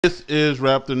This is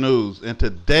Raptor News, and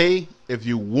today, if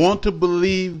you want to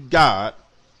believe God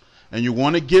and you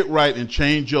want to get right and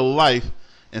change your life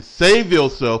and save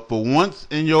yourself for once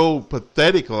in your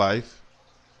pathetic life,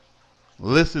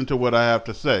 listen to what I have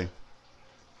to say.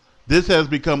 This has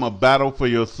become a battle for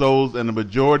your souls, and the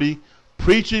majority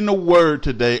preaching the word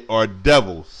today are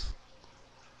devils.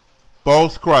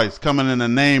 False Christ coming in the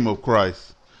name of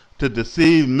Christ to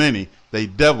deceive many. They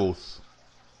devils.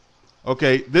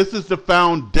 Okay, this is the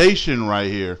foundation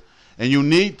right here. And you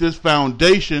need this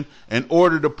foundation in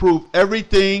order to prove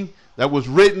everything that was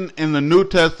written in the New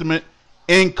Testament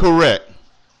incorrect.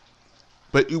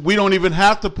 But we don't even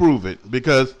have to prove it,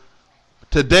 because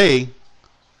today,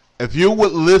 if you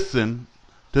would listen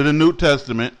to the New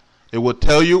Testament, it will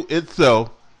tell you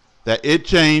itself that it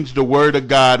changed the Word of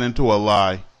God into a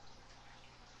lie.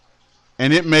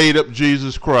 And it made up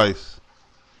Jesus Christ.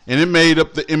 And it made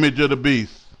up the image of the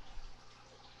beast.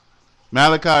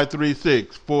 Malachi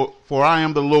 3:6, for I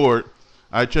am the Lord,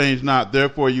 I change not.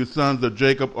 Therefore you sons of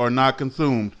Jacob are not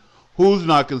consumed. Who's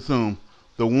not consumed?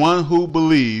 The one who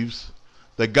believes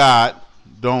that God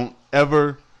don't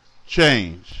ever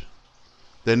change.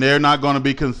 Then they're not going to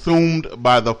be consumed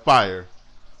by the fire.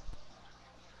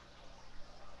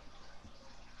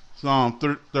 Psalm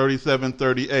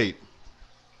 37:38.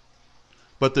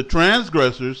 But the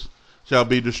transgressors shall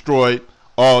be destroyed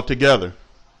altogether.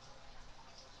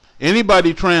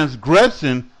 Anybody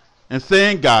transgressing and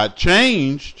saying God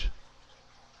changed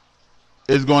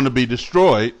is going to be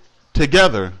destroyed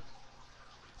together.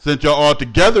 Since you're all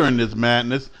together in this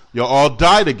madness, you'll all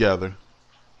die together.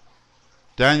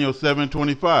 Daniel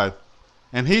 7:25.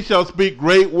 And he shall speak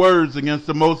great words against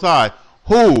the Most High.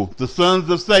 Who? The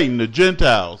sons of Satan, the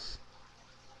Gentiles.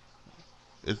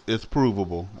 It's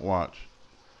provable. Watch.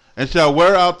 And shall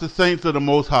wear out the saints of the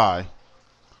Most High.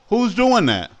 Who's doing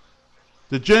that?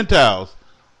 The Gentiles.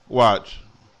 Watch.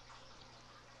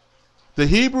 The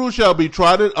Hebrews shall be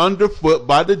trodden underfoot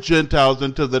by the Gentiles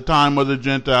until the time of the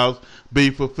Gentiles be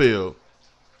fulfilled.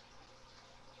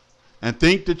 And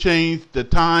think to change the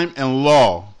time and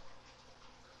law.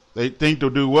 They think to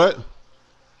do what?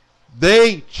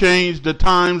 They change the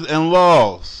times and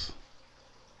laws.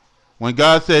 When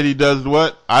God said he does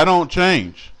what? I don't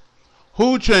change.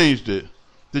 Who changed it?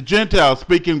 The Gentiles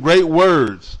speaking great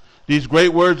words. These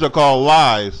great words are called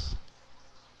lies,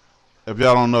 if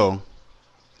y'all don't know.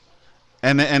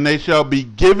 And they shall be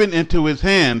given into his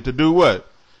hand to do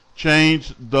what?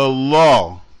 Change the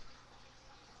law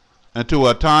unto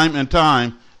a time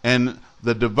and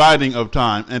the dividing of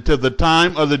time, until the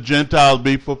time of the Gentiles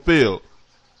be fulfilled.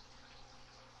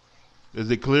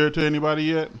 Is it clear to anybody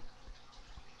yet?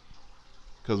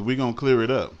 Because we're going to clear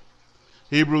it up.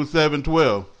 Hebrews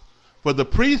 7:12. For the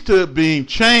priesthood being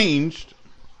changed,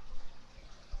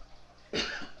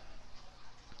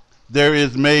 there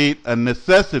is made a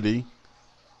necessity,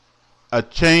 a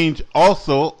change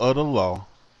also of the law.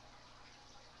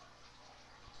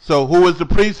 So who is the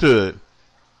priesthood?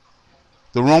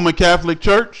 The Roman Catholic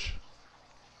Church?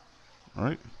 All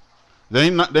right.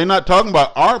 They're not talking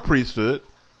about our priesthood.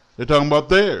 They're talking about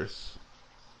theirs.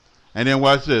 And then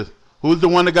watch this. Who's the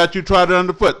one that got you trodden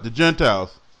underfoot? The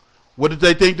Gentiles. What did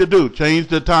they think to do? Change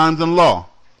the times and law.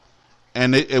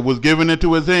 And it was given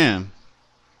into his hand.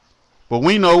 But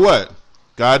we know what?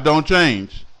 God don't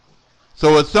change.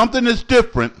 So if something is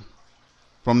different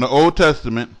from the Old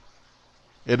Testament,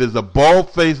 it is a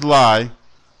bald-faced lie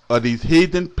of these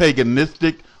heathen,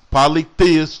 paganistic,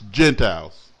 polytheist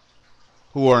Gentiles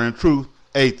who are in truth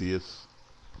atheists.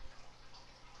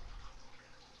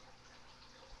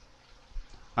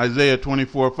 Isaiah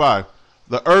 24:5.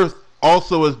 The earth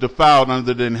also is defiled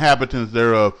under the inhabitants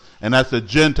thereof, and that's the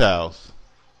Gentiles,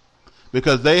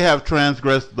 because they have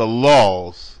transgressed the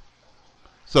laws.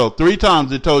 So 3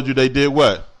 times it told you they did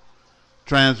what?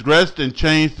 Transgressed and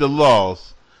changed the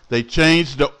laws. They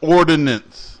changed the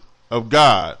ordinance of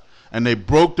God, and they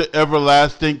broke the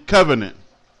everlasting covenant.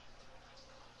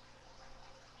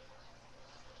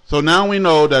 So now we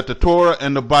know that the Torah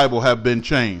and the Bible have been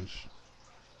changed.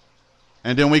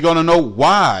 And then we're going to know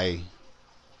why.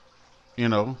 You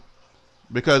know,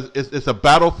 because it's a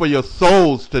battle for your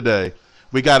souls today.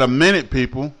 We got a minute,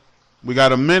 people. We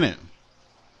got a minute.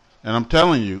 And I'm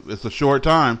telling you, it's a short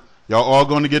time. Y'all all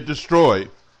going to get destroyed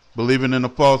believing in a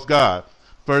false God.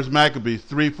 1 Maccabees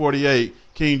 3:48,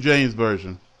 King James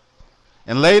Version.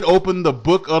 And laid open the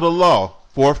book of the law.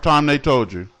 4th time they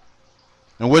told you.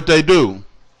 And what they do?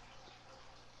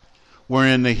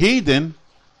 Wherein the heathen,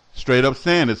 straight up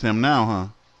saying it's him now, huh?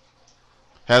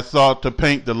 Has sought to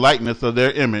paint the likeness of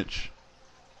their image.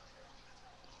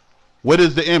 What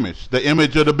is the image? The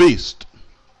image of the beast.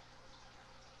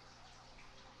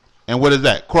 And what is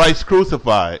that? Christ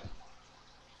crucified.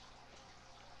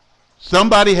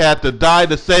 Somebody had to die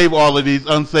to save all of these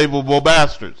unsavable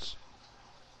bastards.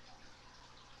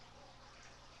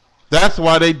 That's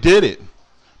why they did it.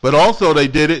 But also they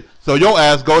did it so your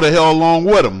ass go to hell along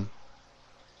with them.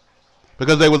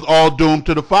 Because they was all doomed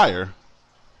to the fire.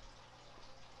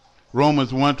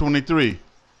 Romans 1:23.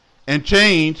 And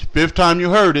change, fifth time you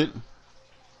heard it,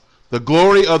 the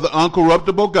glory of the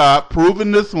uncorruptible God,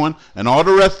 proving this one and all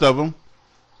the rest of them,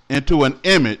 into an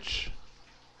image.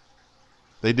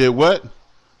 They did what?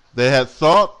 They had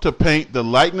sought to paint the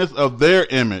likeness of their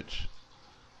image.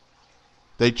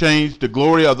 They changed the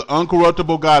glory of the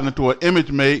uncorruptible God into an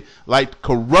image made like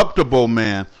corruptible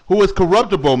man. Who is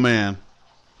corruptible man?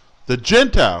 The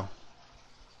Gentile.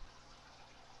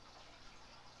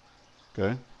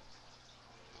 Okay.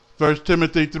 1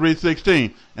 Timothy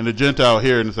 3:16. And the Gentile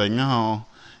hearing and saying, no,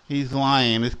 he's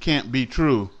lying. This can't be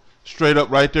true. Straight up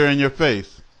right there in your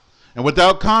face. And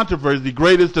without controversy,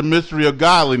 great is the mystery of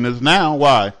godliness. Now,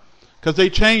 why? Because they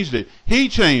changed it. He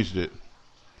changed it.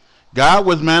 God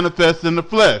was manifest in the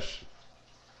flesh.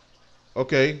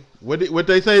 Okay, what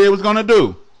they say they was going to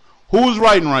do? Who's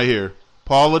writing right here?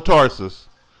 Paul of Tarsus.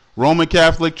 Roman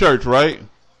Catholic Church, right?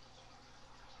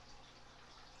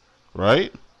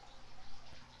 Right?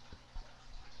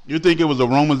 You think it was the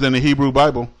Romans in the Hebrew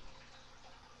Bible?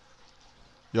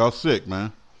 Y'all sick,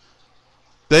 man.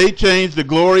 They changed the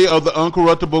glory of the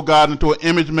uncorruptible God into an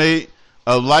image made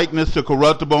of likeness to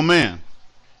corruptible man.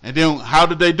 And then how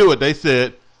did they do it? They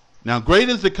said, now great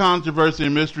is the controversy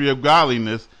and mystery of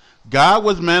godliness. God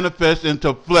was manifest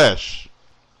into flesh.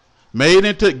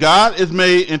 God is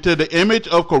made into the image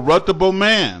of corruptible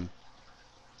man.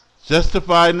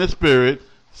 Justified in the spirit,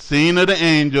 seen of the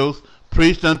angels,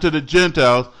 preached unto the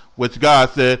Gentiles, which God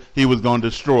said he was going to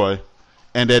destroy,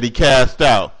 and that he cast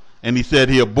out. And he said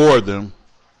he abhorred them.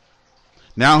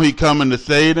 Now he coming to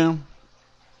save them?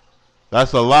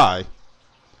 That's a lie.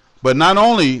 But not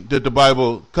only did the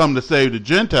Bible come to save the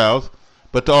Gentiles,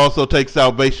 but to also take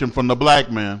salvation from the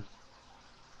black man.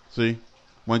 See?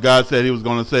 When God said he was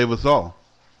going to save us all.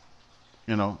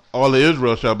 You know, all of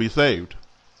Israel shall be saved.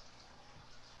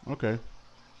 Okay.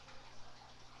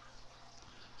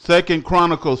 2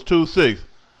 Chronicles 2:6.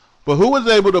 But who was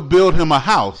able to build him a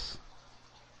house?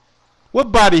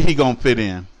 What body he going to fit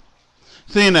in?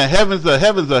 Seeing the heavens of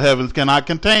heavens cannot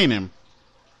contain him.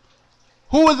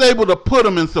 Who was able to put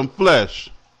him in some flesh?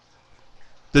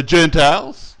 The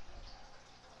Gentiles.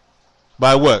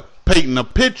 By what? Painting a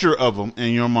picture of him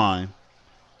in your mind.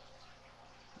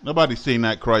 Nobody's seen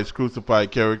that Christ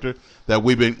crucified character that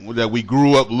we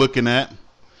grew up looking at.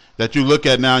 That you look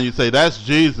at now and you say, that's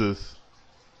Jesus.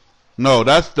 No,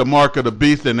 that's the mark of the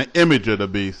beast and the image of the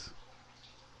beast.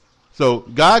 So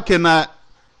God cannot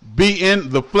be in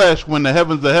the flesh when the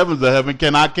heavens of heaven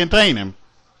cannot contain him.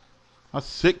 How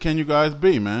sick can you guys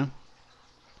be, man?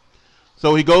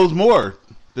 So he goes more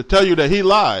to tell you that he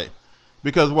lied.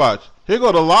 Because watch, here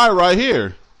go the lie right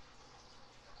here.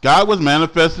 God was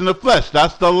manifest in the flesh.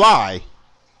 That's the lie.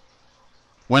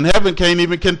 When heaven can't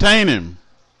even contain him.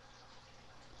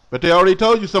 But they already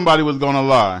told you somebody was going to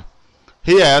lie.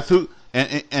 He asked who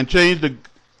and changed the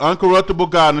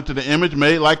uncorruptible God into the image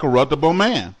made like corruptible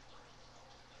man.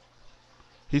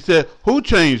 He said, who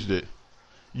changed it?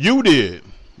 You did.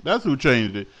 That's who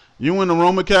changed it. You in the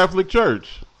Roman Catholic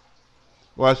Church.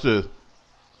 Watch this.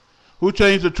 Who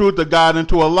changed the truth of God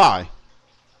into a lie?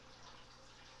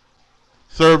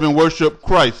 Serve and worship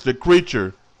Christ, the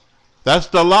creature. That's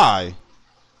the lie.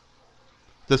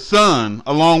 The Son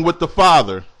along with the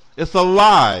Father. It's a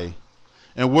lie.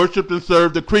 And worship and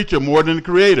serve the creature more than the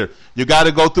Creator. You got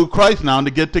to go through Christ now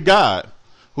to get to God,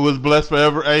 who is blessed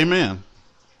forever. Amen.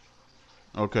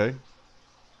 Okay.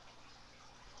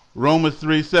 Romans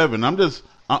 3:7.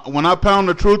 When I pound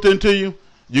the truth into you,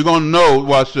 you're going to know,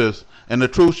 watch this, and the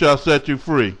truth shall set you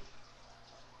free.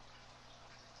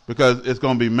 Because it's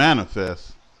going to be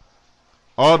manifest.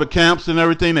 All the camps and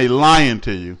everything, they lying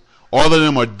to you. All of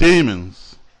them are demons.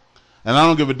 And I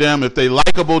don't give a damn if they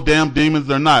likable damn demons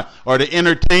or not. Or they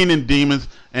entertaining demons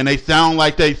and they sound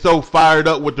like they so fired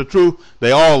up with the truth.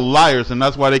 They all liars, and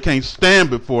that's why they can't stand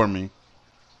before me.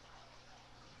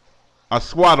 I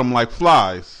swat them like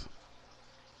flies.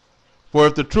 For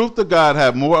if the truth of God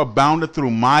had more abounded through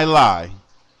my lie.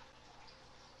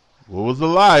 What was the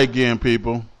lie again,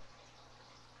 people?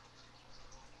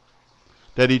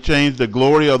 That he changed the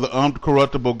glory of the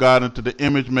uncorruptible God into the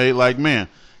image made like man.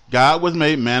 God was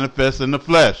made manifest in the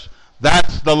flesh.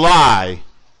 That's the lie.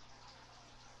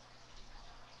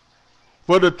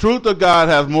 For the truth of God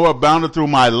has more abounded through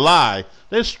my lie.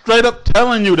 They're straight up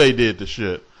telling you they did the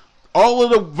shit. All of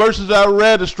the verses I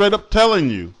read are straight up telling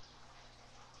you.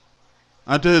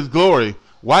 Unto his glory.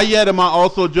 Why yet am I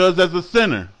also judged as a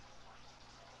sinner?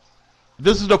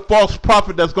 This is the false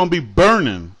prophet that's going to be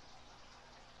burning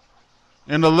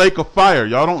in the lake of fire.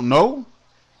 Y'all don't know?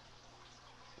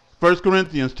 1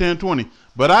 Corinthians 10:20.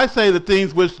 But I say the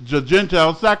things which the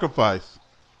Gentiles sacrifice.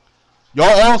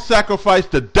 Y'all all sacrifice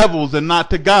to devils and not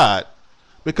to God.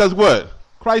 Because what?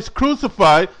 Christ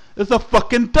crucified is a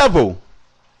fucking devil.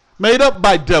 Made up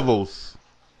by devils.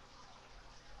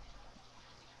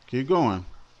 Keep going.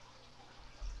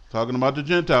 Talking about the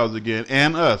Gentiles again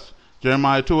and us.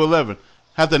 Jeremiah 2:11.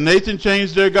 Have the nation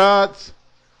changed their gods?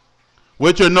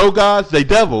 Which are no gods? They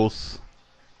devils.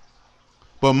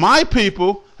 But my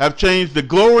people have changed the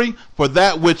glory for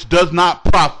that which does not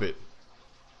profit.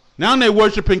 Now they're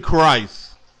worshiping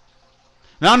Christ.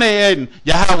 Now they're adding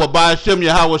Yahweh by Hashem,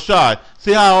 Yahweh Shai.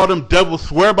 See how all them devils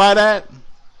swear by that?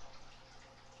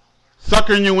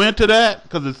 Suckering you into that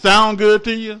because it sounds good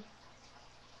to you?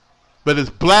 But it's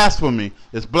blasphemy.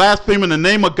 It's blaspheming the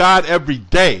name of God every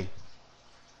day.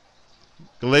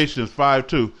 Galatians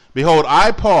 5:2. Behold,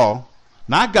 I, Paul,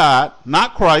 not God,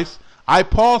 not Christ, I,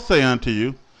 Paul, say unto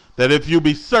you, that if you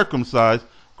be circumcised,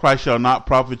 Christ shall not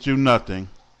profit you nothing.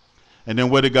 And then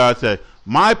what did God say?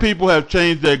 My people have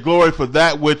changed their glory for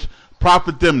that which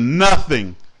profit them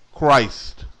nothing,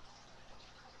 Christ.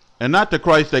 And not the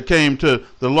Christ that came to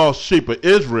the lost sheep of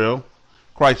Israel,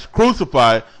 Christ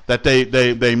crucified, that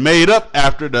they made up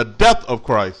after the death of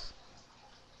Christ.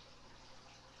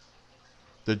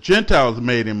 The Gentiles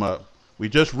made him up. We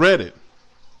just read it.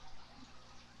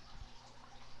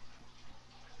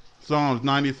 Psalms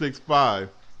 96:5.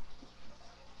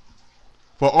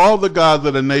 For all the gods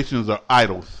of the nations are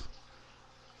idols.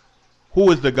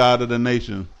 Who is the God of the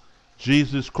nation?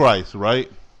 Jesus Christ,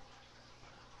 right?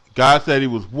 God said he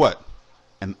was what?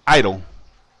 An idol.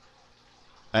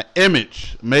 An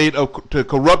image made to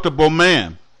corruptible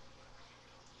man.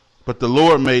 But the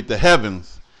Lord made the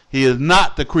heavens. He is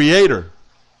not the creator.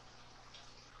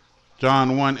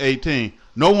 John 1:18.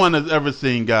 No one has ever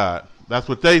seen God. That's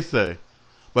what they say.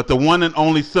 But the one and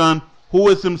only Son, who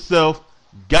is himself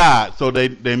God. So they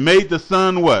made the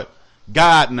Son what?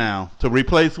 God now. To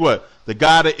replace what? The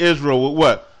God of Israel with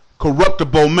what?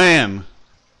 Corruptible man.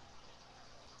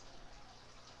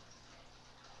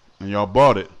 And y'all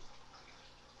bought it.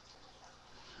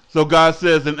 So God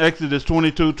says in Exodus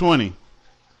 22:20,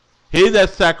 he that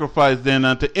sacrificed then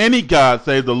unto any god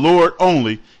save the Lord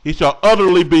only, he shall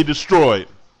utterly be destroyed.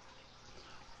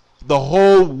 The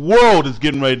whole world is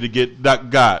getting ready to get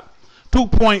God.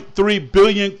 2.3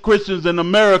 billion Christians in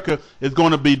America is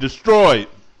going to be destroyed.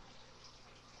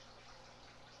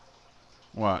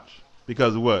 Watch.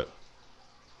 Because of what?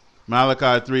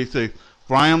 Malachi 3:6.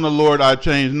 For I am the Lord, I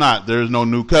change not. There is no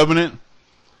new covenant,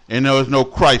 and there is no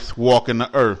Christ walking the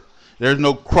earth. There is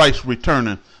no Christ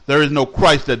returning. There is no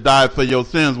Christ that died for your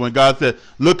sins when God said,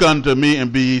 look unto me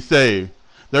and be ye saved.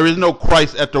 There is no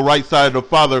Christ at the right side of the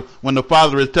Father when the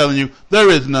Father is telling you, there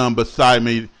is none beside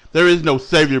me. There is no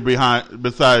Savior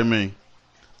beside me.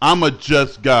 I'm a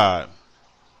just God.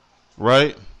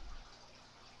 Right?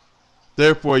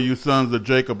 Therefore, you sons of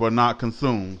Jacob are not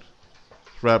consumed.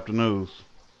 Let's wrap the news.